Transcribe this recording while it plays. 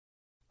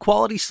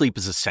Quality sleep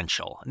is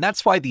essential, and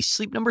that's why the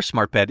Sleep Number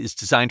Smart Bed is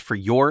designed for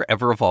your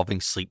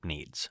ever-evolving sleep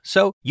needs.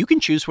 So you can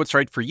choose what's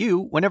right for you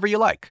whenever you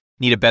like.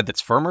 Need a bed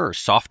that's firmer or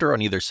softer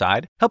on either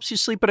side? Helps you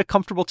sleep at a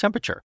comfortable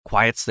temperature,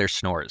 quiets their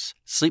snores.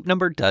 Sleep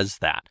Number does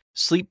that.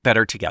 Sleep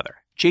better together.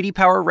 J.D.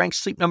 Power ranks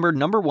Sleep Number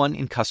 #1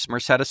 in customer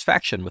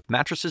satisfaction with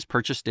mattresses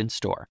purchased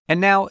in-store.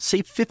 And now,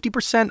 save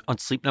 50% on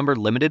Sleep Number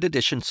limited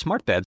edition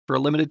smart beds for a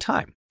limited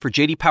time. For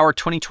J.D. Power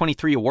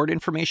 2023 award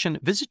information,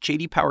 visit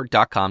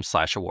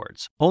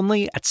jdpower.com/awards.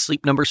 Only at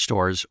Sleep Number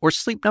stores or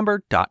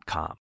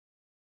sleepnumber.com.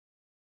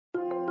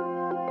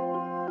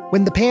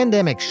 When the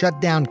pandemic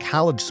shut down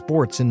college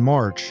sports in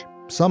March,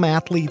 some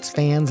athletes,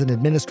 fans, and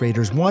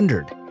administrators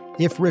wondered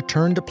if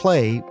return to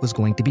play was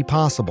going to be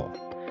possible.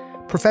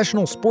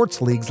 Professional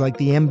sports leagues like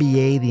the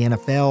NBA, the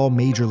NFL,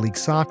 Major League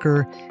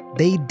Soccer,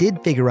 they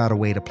did figure out a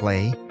way to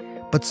play,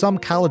 but some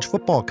college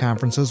football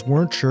conferences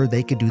weren't sure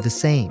they could do the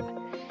same.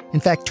 In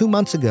fact, 2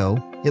 months ago,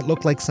 it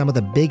looked like some of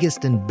the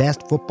biggest and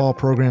best football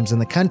programs in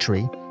the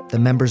country, the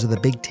members of the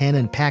Big Ten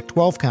and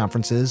Pac-12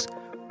 conferences,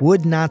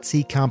 would not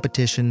see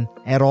competition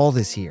at all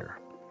this year.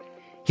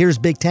 Here's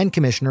Big Ten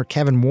Commissioner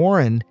Kevin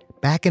Warren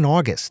back in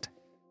August.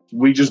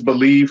 We just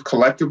believe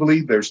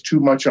collectively there's too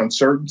much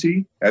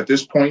uncertainty at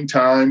this point in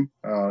time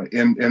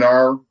in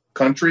our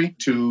country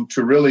to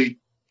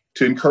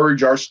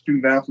encourage our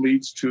student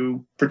athletes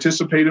to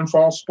participate in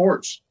fall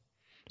sports.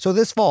 So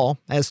this fall,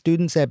 as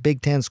students at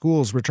Big Ten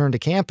schools returned to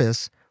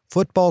campus,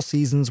 football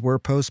seasons were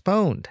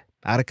postponed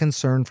out of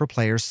concern for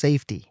players'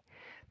 safety.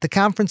 The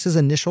conference's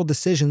initial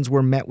decisions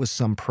were met with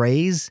some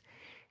praise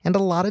and a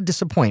lot of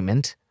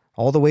disappointment,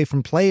 all the way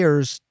from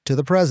players to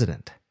the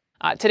president.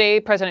 Today,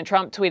 President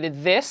Trump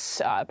tweeted this.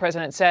 The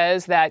president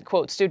says that,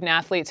 quote, student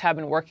athletes have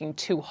been working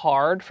too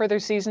hard for their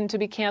season to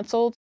be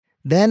canceled.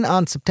 Then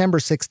on September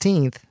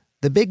 16th,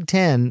 the Big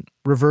Ten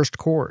reversed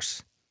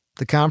course.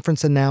 The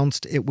conference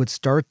announced it would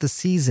start the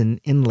season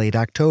in late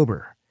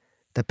October.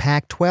 The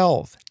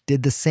Pac-12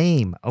 did the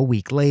same a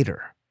week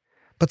later.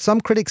 But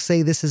some critics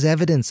say this is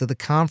evidence of the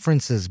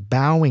conferences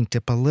bowing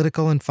to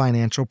political and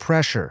financial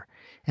pressure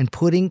and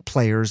putting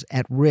players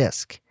at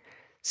risk.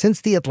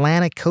 Since the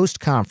Atlantic Coast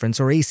Conference,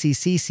 or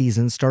ACC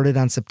season, started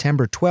on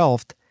September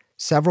 12th,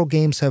 several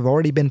games have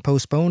already been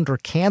postponed or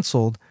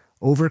canceled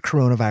over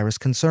coronavirus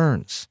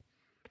concerns.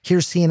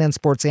 Here's CNN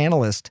sports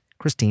analyst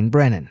Christine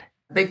Brennan.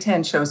 Big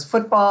Ten chose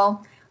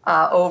football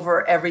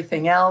over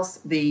everything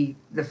else. The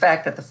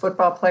fact that the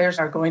football players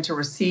are going to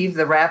receive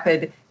the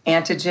rapid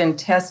antigen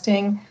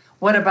testing.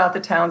 What about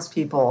the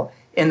townspeople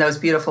in those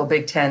beautiful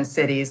Big Ten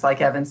cities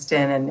like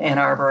Evanston and Ann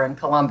Arbor and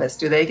Columbus?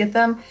 Do they get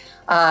them?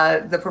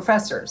 The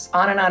professors,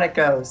 on it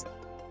goes.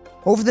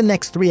 Over the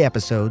next 3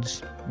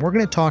 episodes, we're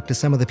going to talk to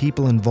some of the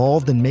people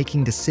involved in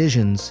making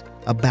decisions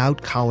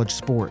about college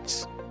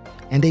sports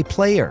and a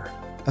player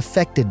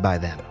affected by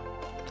them.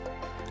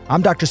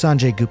 I'm Dr.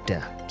 Sanjay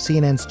Gupta,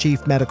 CNN's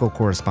chief medical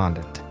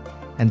correspondent,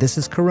 and this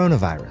is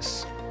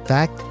Coronavirus,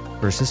 Fact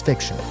versus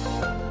Fiction.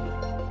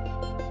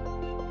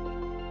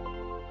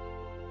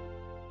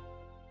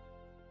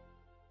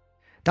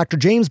 Dr.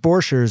 James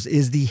Borchers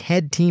is the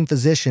head team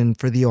physician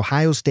for the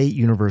Ohio State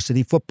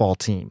University football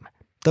team,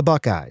 the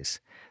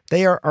Buckeyes.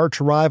 They are arch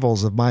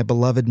rivals of my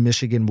beloved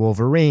Michigan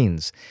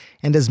Wolverines,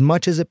 and as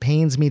much as it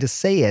pains me to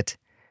say it,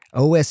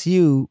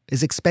 OSU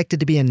is expected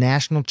to be a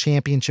national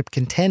championship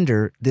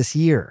contender this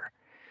year.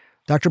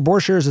 Dr.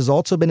 Borchers has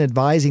also been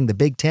advising the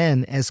Big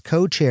Ten as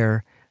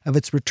co-chair of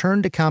its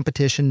Return to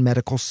Competition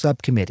Medical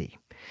Subcommittee.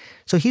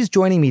 So he's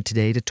joining me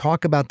today to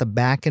talk about the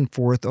back and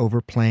forth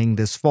over playing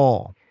this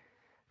fall.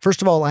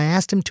 First of all, I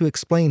asked him to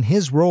explain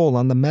his role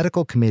on the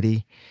medical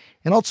committee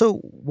and also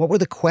what were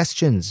the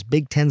questions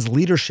Big Ten's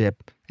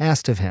leadership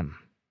asked of him.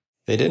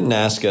 They didn't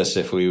ask us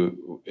if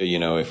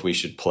we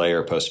should play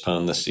or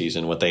postpone the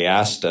season. What they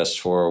asked us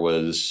for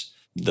was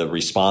the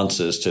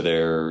responses to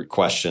their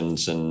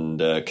questions and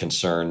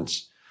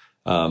concerns.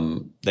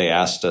 They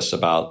asked us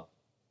about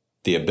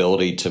the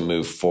ability to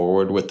move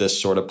forward with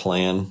this sort of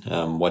plan.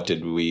 What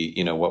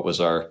was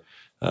our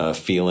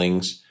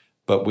feelings?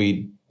 But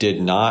we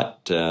did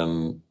not,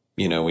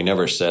 we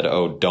never said,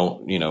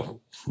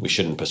 we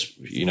shouldn't,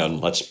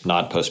 let's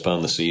not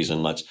postpone the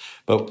season.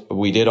 But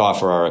we did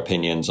offer our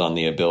opinions on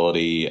the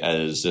ability,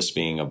 as this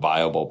being a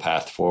viable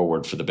path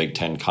forward for the Big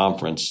Ten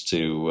Conference,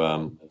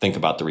 to think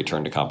about the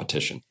return to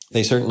competition.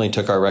 They certainly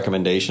took our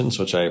recommendations,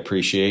 which I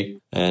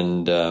appreciate,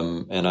 and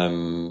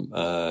I'm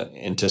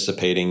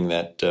anticipating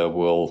that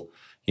we'll,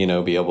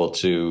 be able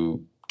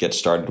to get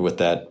started with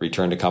that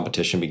return to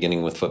competition,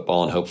 beginning with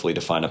football, and hopefully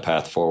to find a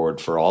path forward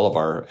for all of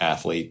our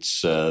athletes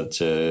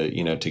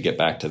to get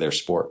back to their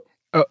sport.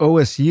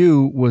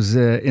 OSU was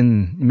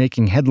in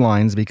making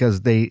headlines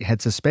because they had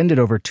suspended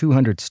over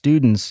 200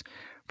 students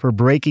for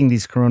breaking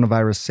these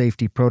coronavirus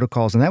safety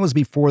protocols, and that was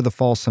before the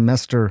fall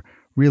semester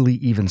really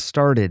even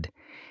started.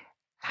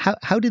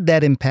 How did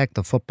that impact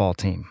the football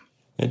team?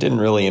 It didn't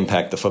really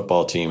impact the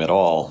football team at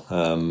all.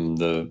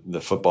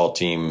 The football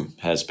team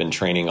has been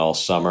training all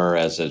summer,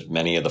 as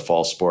many of the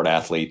fall sport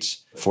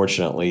athletes.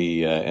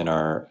 Fortunately, in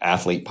our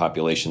athlete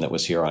population that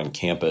was here on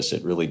campus,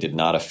 it really did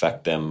not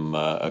affect them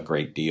a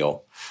great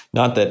deal.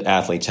 Not that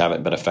athletes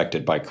haven't been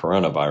affected by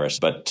coronavirus,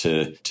 but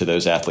to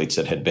those athletes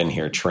that had been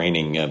here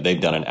training,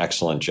 they've done an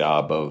excellent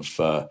job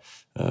of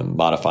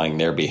modifying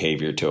their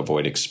behavior to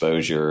avoid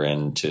exposure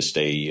and to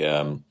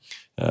stay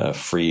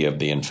free of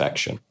the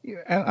infection.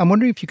 I'm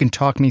wondering if you can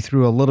talk me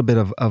through a little bit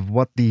of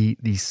what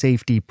the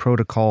safety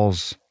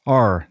protocols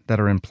are that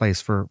are in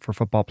place for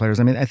football players.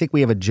 I mean, I think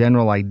we have a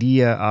general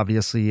idea,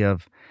 obviously,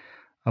 of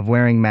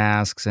wearing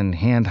masks and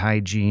hand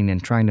hygiene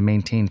and trying to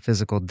maintain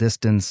physical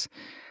distance.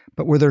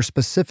 But were there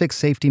specific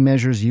safety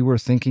measures you were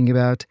thinking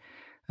about,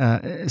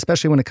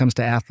 especially when it comes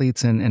to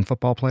athletes and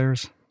football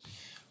players?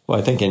 Well,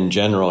 I think in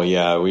general,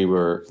 yeah, we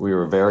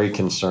were very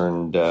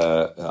concerned,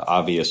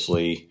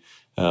 obviously,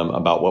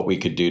 about what we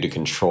could do to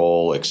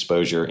control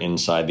exposure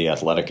inside the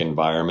athletic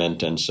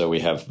environment. And so we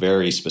have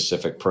very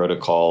specific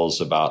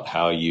protocols about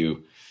how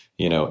you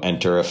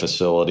enter a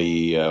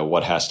facility,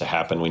 what has to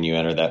happen when you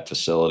enter that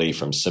facility,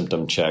 from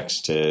symptom checks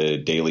to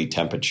daily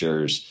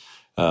temperatures.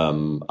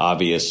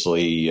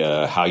 Obviously,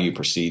 how you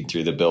proceed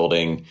through the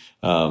building,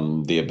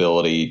 the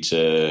ability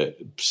to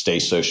stay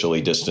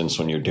socially distanced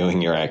when you're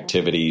doing your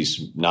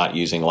activities, not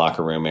using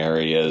locker room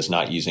areas,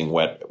 not using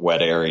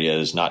wet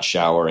areas, not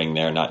showering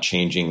there, not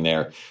changing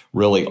there,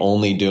 really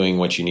only doing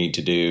what you need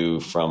to do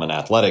from an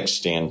athletic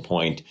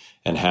standpoint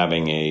and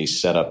having a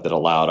setup that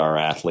allowed our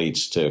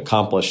athletes to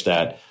accomplish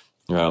that.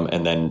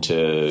 And then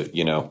to,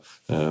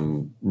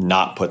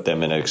 not put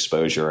them in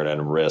exposure and at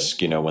a risk,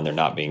 when they're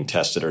not being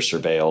tested or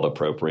surveilled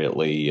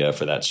appropriately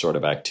for that sort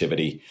of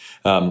activity.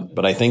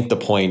 But I think the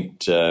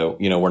point,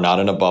 we're not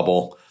in a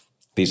bubble.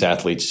 These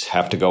athletes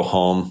have to go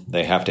home.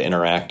 They have to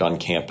interact on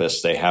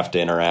campus. They have to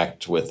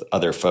interact with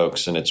other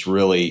folks. And it's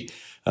really,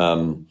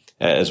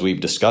 as we've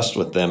discussed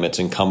with them, it's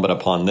incumbent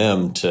upon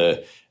them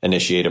to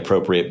initiate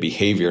appropriate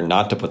behavior,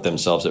 not to put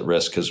themselves at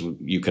risk, because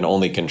you can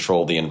only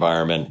control the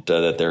environment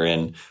that they're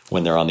in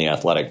when they're on the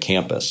athletic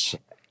campus.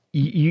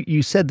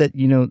 You said that,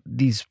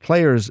 these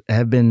players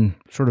have been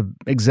sort of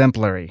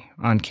exemplary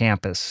on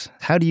campus.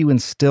 How do you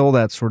instill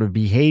that sort of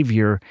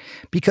behavior?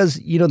 Because,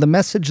 the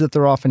message that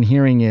they're often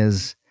hearing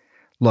is,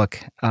 look,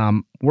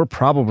 we're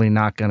probably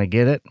not going to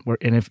get it.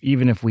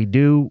 Even if we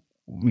do,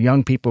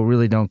 young people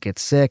really don't get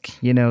sick.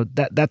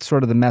 That's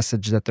sort of the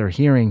message that they're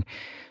hearing.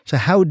 So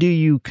how do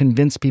you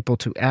convince people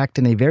to act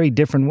in a very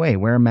different way,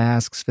 wear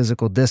masks,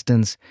 physical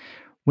distance,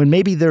 when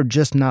maybe they're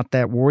just not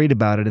that worried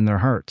about it in their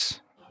hearts?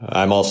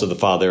 I'm also the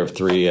father of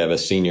three. I have a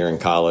senior in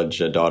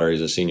college, a daughter who's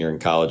a senior in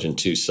college, and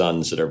two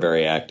sons that are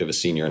very active, a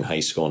senior in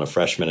high school and a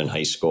freshman in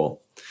high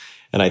school.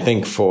 And I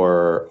think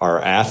for our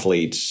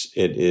athletes,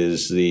 it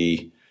is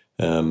the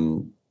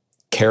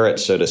carrot,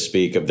 so to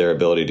speak, of their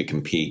ability to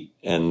compete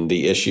and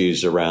the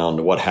issues around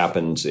what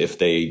happens if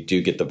they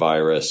do get the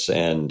virus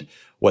and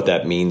what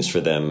that means for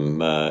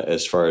them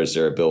as far as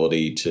their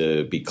ability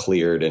to be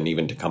cleared and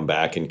even to come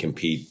back and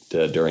compete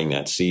during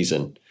that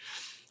season.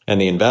 And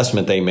the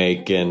investment they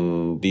make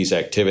in these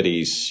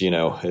activities,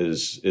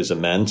 is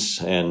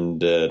immense.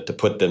 And to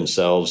put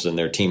themselves and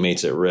their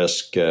teammates at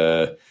risk,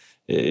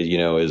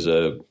 is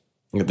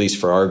at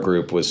least for our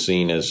group, was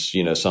seen as,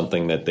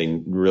 something that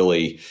they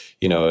really,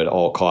 at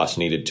all costs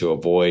needed to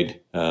avoid.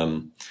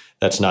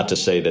 That's not to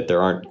say that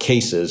there aren't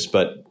cases,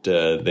 but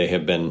they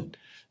have been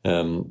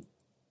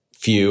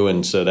few.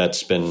 And so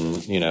that's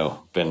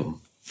been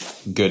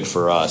good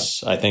for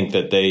us. I think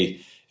that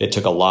it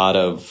took a lot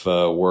of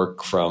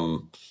work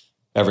from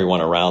everyone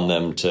around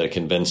them to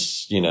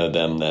convince,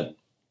 them that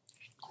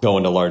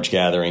going to large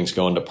gatherings,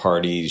 going to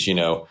parties,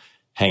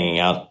 hanging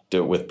out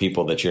with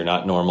people that you're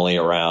not normally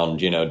around,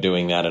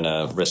 doing that in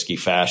a risky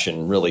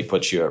fashion really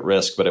puts you at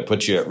risk. But it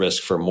puts you at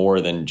risk for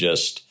more than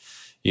just,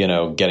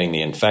 getting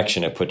the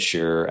infection. It puts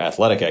your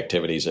athletic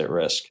activities at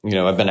risk.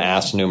 I've been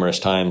asked numerous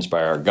times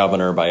by our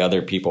governor, by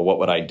other people, what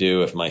would I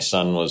do if my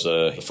son was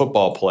a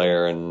football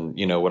player, and,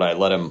 would I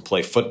let him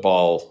play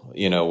football,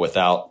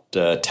 without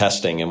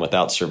testing and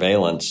without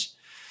surveillance?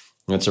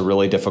 It's a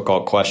really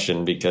difficult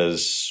question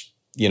because,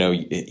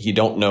 you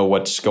don't know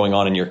what's going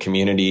on in your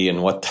community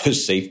and what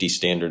those safety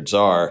standards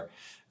are.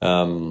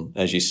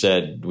 As you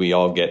said, we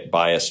all get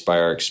biased by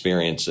our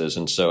experiences.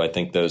 And so I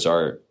think those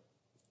are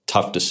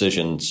tough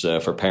decisions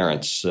for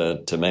parents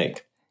to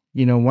make.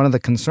 One of the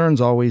concerns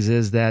always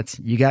is that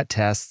you got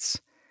tests,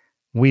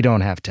 we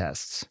don't have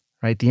tests,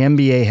 right? The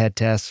NBA had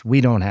tests,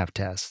 we don't have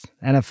tests.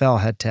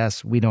 NFL had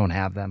tests, we don't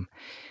have them.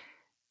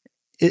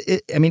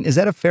 Is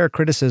that a fair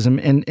criticism?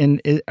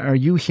 And are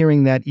you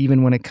hearing that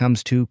even when it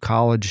comes to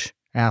college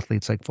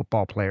athletes like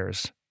football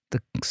players?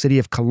 The city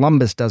of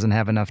Columbus doesn't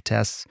have enough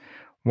tests.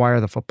 Why are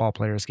the football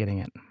players getting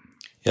it?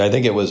 Yeah, I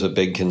think it was a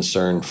big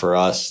concern for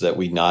us that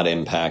we not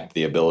impact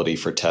the ability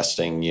for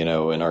testing, in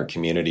our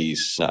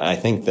communities. I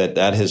think that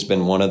has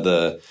been one of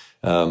the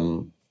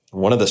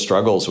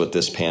struggles with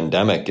this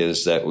pandemic,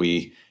 is that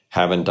we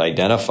haven't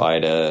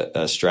identified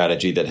a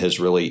strategy that has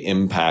really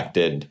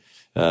impacted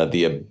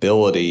the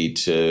ability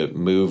to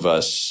move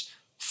us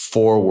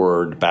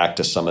forward back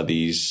to some of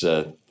these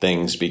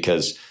things,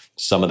 because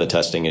some of the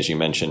testing, as you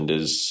mentioned,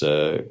 is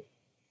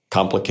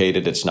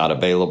complicated. It's not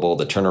available.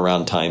 The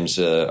turnaround times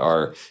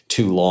are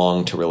too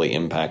long to really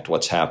impact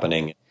what's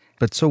happening.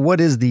 But so what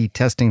is the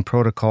testing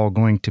protocol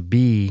going to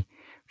be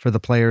for the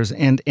players?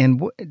 And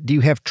do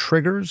you have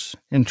triggers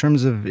in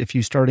terms of if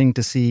you're starting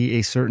to see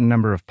a certain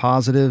number of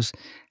positives,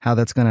 how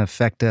that's going to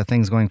affect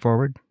things going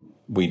forward?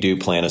 We do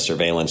plan a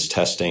surveillance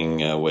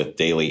testing with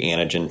daily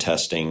antigen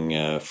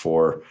testing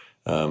for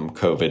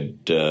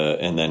COVID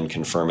and then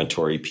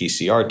confirmatory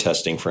PCR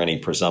testing for any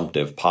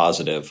presumptive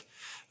positive.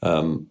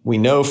 We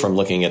know from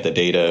looking at the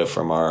data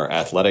from our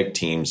athletic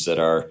teams that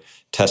our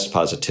test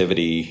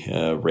positivity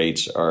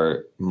rates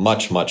are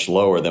much, much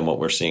lower than what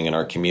we're seeing in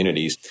our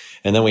communities.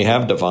 And then we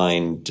have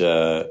defined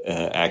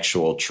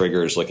actual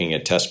triggers looking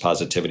at test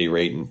positivity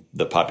rate and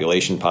the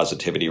population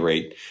positivity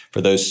rate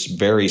for those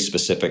very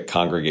specific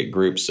congregate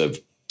groups of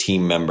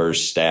team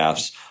members,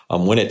 staffs,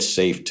 when it's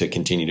safe to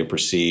continue to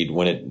proceed,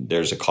 when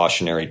there's a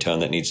cautionary tone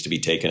that needs to be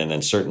taken, and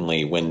then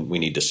certainly when we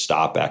need to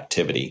stop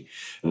activity.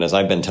 And as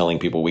I've been telling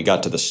people, we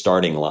got to the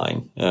starting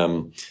line.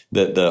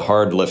 The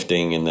hard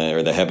lifting and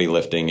the heavy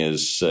lifting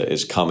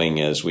is coming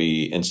as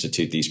we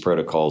institute these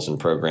protocols and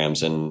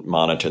programs and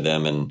monitor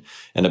them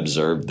and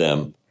observe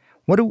them.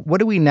 What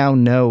do we now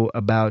know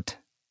about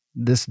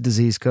this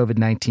disease,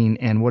 COVID-19,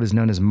 and what is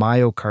known as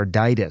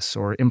myocarditis,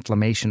 or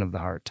inflammation of the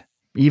heart?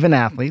 Even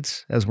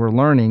athletes, as we're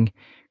learning,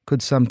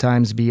 could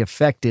sometimes be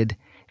affected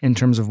in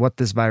terms of what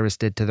this virus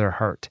did to their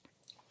heart.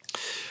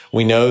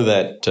 We know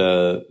that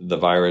the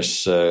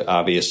virus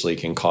obviously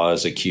can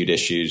cause acute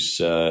issues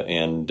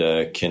and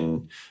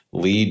can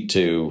lead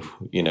to,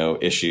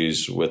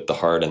 issues with the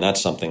heart. And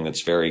that's something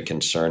that's very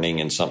concerning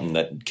and something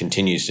that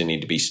continues to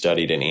need to be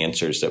studied and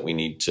answers that we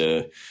need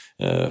to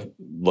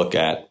look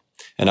at.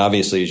 And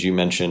obviously, as you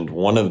mentioned,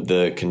 one of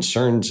the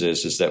concerns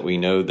is that we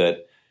know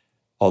that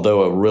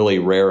although a really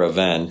rare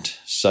event,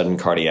 sudden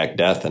cardiac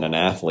death in an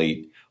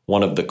athlete,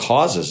 one of the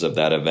causes of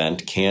that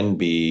event can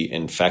be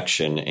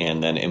infection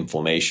and then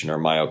inflammation or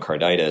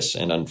myocarditis.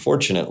 And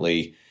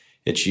unfortunately,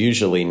 it's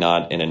usually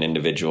not in an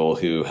individual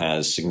who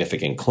has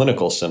significant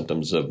clinical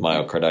symptoms of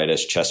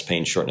myocarditis, chest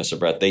pain, shortness of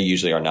breath. They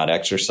usually are not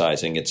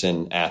exercising. It's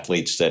in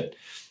athletes that,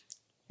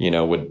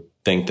 would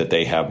think that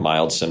they have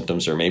mild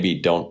symptoms or maybe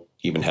don't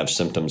even have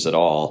symptoms at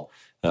all,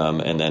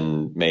 and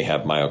then may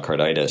have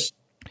myocarditis.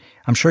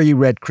 I'm sure you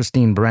read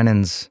Christine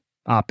Brennan's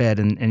op-ed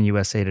in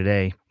USA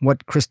Today.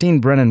 What Christine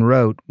Brennan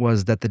wrote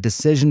was that the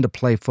decision to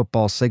play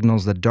football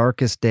signals the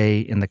darkest day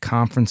in the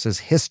conference's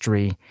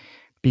history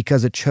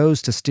because it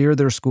chose to steer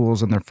their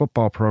schools and their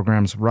football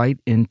programs right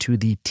into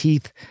the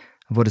teeth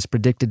of what is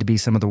predicted to be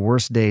some of the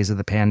worst days of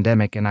the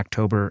pandemic in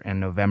October and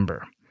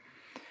November.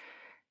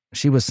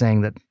 She was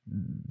saying that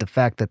the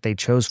fact that they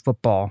chose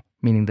football,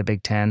 meaning the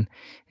Big Ten,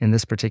 in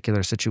this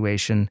particular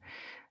situation,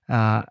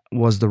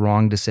 was the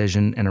wrong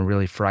decision and a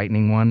really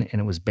frightening one,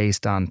 and it was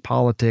based on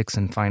politics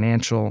and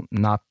financial,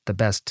 not the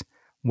best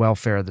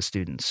welfare of the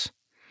students.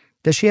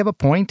 Does she have a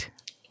point?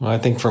 Well, I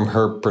think from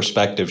her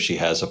perspective, she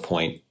has a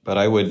point, but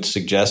I would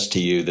suggest to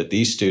you that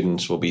these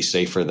students will be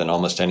safer than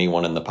almost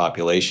anyone in the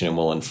population and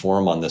will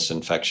inform on this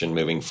infection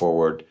moving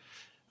forward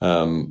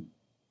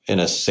in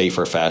a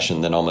safer fashion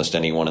than almost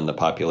anyone in the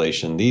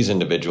population. These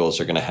individuals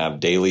are going to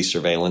have daily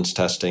surveillance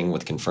testing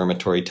with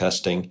confirmatory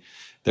testing.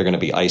 They're going to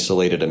be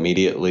isolated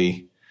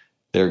immediately.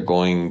 They're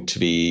going to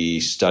be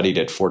studied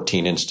at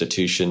 14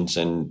 institutions,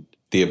 and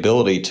the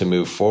ability to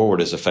move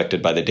forward is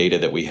affected by the data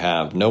that we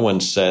have. No one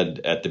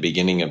said at the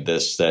beginning of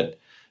this that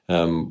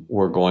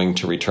we're going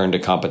to return to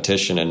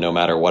competition, and no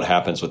matter what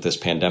happens with this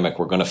pandemic,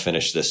 we're going to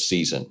finish this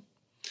season.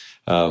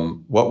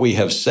 What we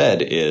have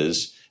said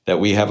is that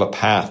we have a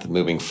path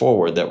moving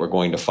forward that we're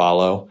going to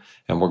follow,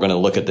 and we're going to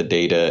look at the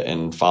data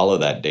and follow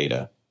that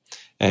data.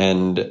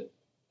 And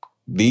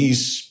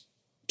these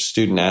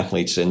student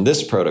athletes in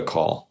this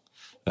protocol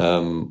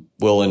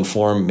will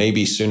inform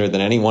maybe sooner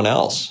than anyone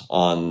else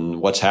on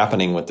what's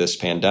happening with this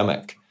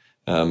pandemic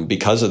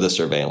because of the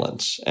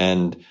surveillance.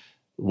 And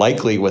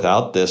likely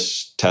without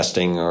this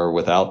testing or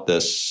without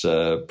this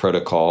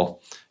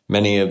protocol,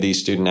 many of these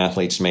student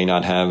athletes may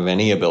not have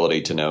any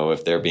ability to know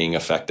if they're being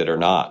affected or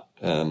not.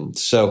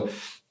 So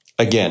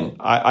again,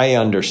 I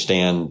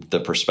understand the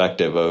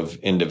perspective of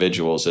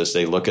individuals as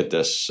they look at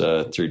this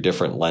through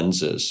different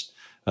lenses.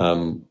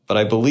 But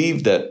I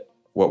believe that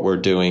what we're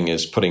doing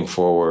is putting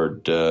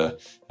forward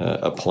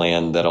a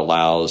plan that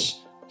allows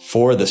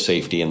for the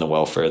safety and the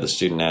welfare of the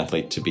student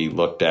athlete to be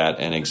looked at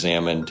and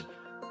examined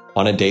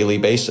on a daily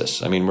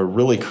basis. I mean, we're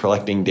really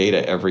collecting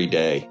data every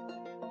day.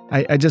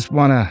 I just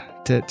want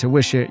to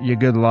wish you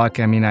good luck.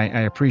 I mean,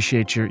 I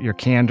appreciate your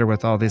candor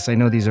with all this. I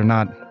know these are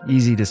not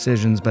easy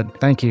decisions, but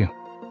thank you.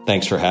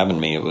 Thanks for having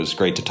me. It was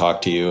great to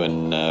talk to you,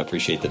 and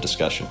appreciate the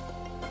discussion.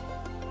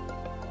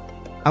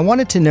 I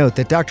wanted to note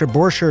that Dr.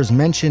 Borchers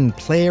mentioned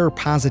player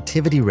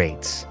positivity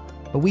rates,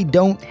 but we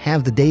don't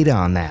have the data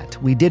on that.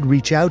 We did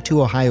reach out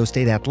to Ohio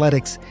State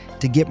Athletics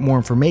to get more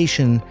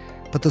information,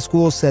 but the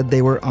school said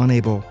they were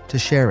unable to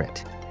share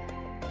it.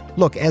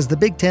 Look, as the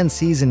Big Ten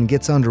season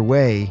gets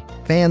underway,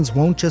 fans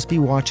won't just be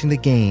watching the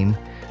game,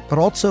 but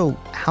also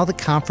how the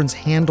conference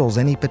handles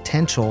any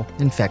potential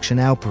infection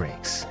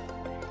outbreaks.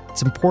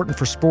 It's important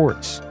for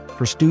sports,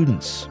 for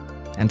students,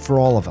 and for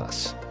all of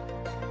us.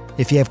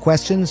 If you have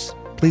questions,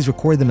 please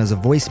record them as a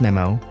voice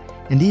memo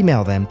and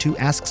email them to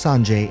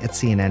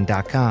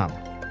asksanjay@cnn.com.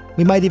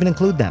 We might even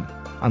include them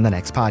on the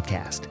next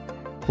podcast.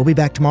 We'll be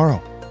back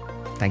tomorrow.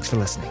 Thanks for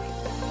listening.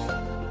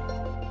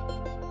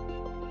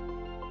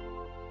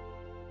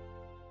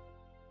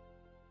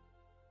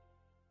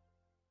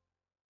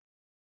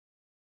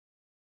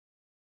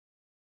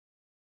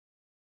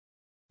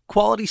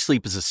 Quality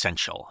sleep is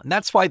essential, and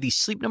that's why the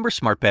Sleep Number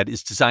Smart Bed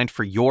is designed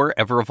for your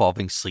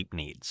ever-evolving sleep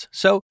needs.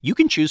 So you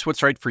can choose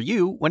what's right for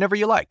you whenever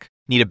you like.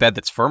 Need a bed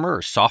that's firmer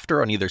or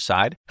softer on either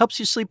side? Helps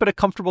you sleep at a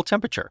comfortable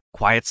temperature.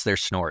 Quiets their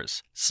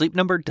snores. Sleep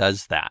Number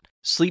does that.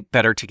 Sleep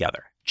better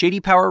together.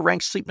 J.D. Power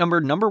ranks Sleep Number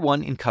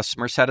 #1 in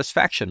customer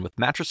satisfaction with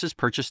mattresses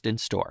purchased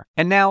in-store.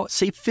 And now,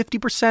 save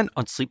 50%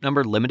 on Sleep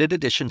Number limited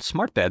edition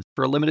smart beds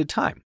for a limited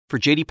time. For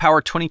J.D. Power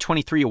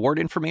 2023 award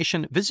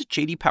information, visit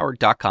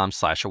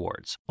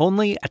jdpower.com/awards.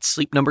 Only at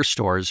Sleep Number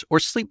stores or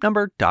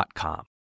sleepnumber.com.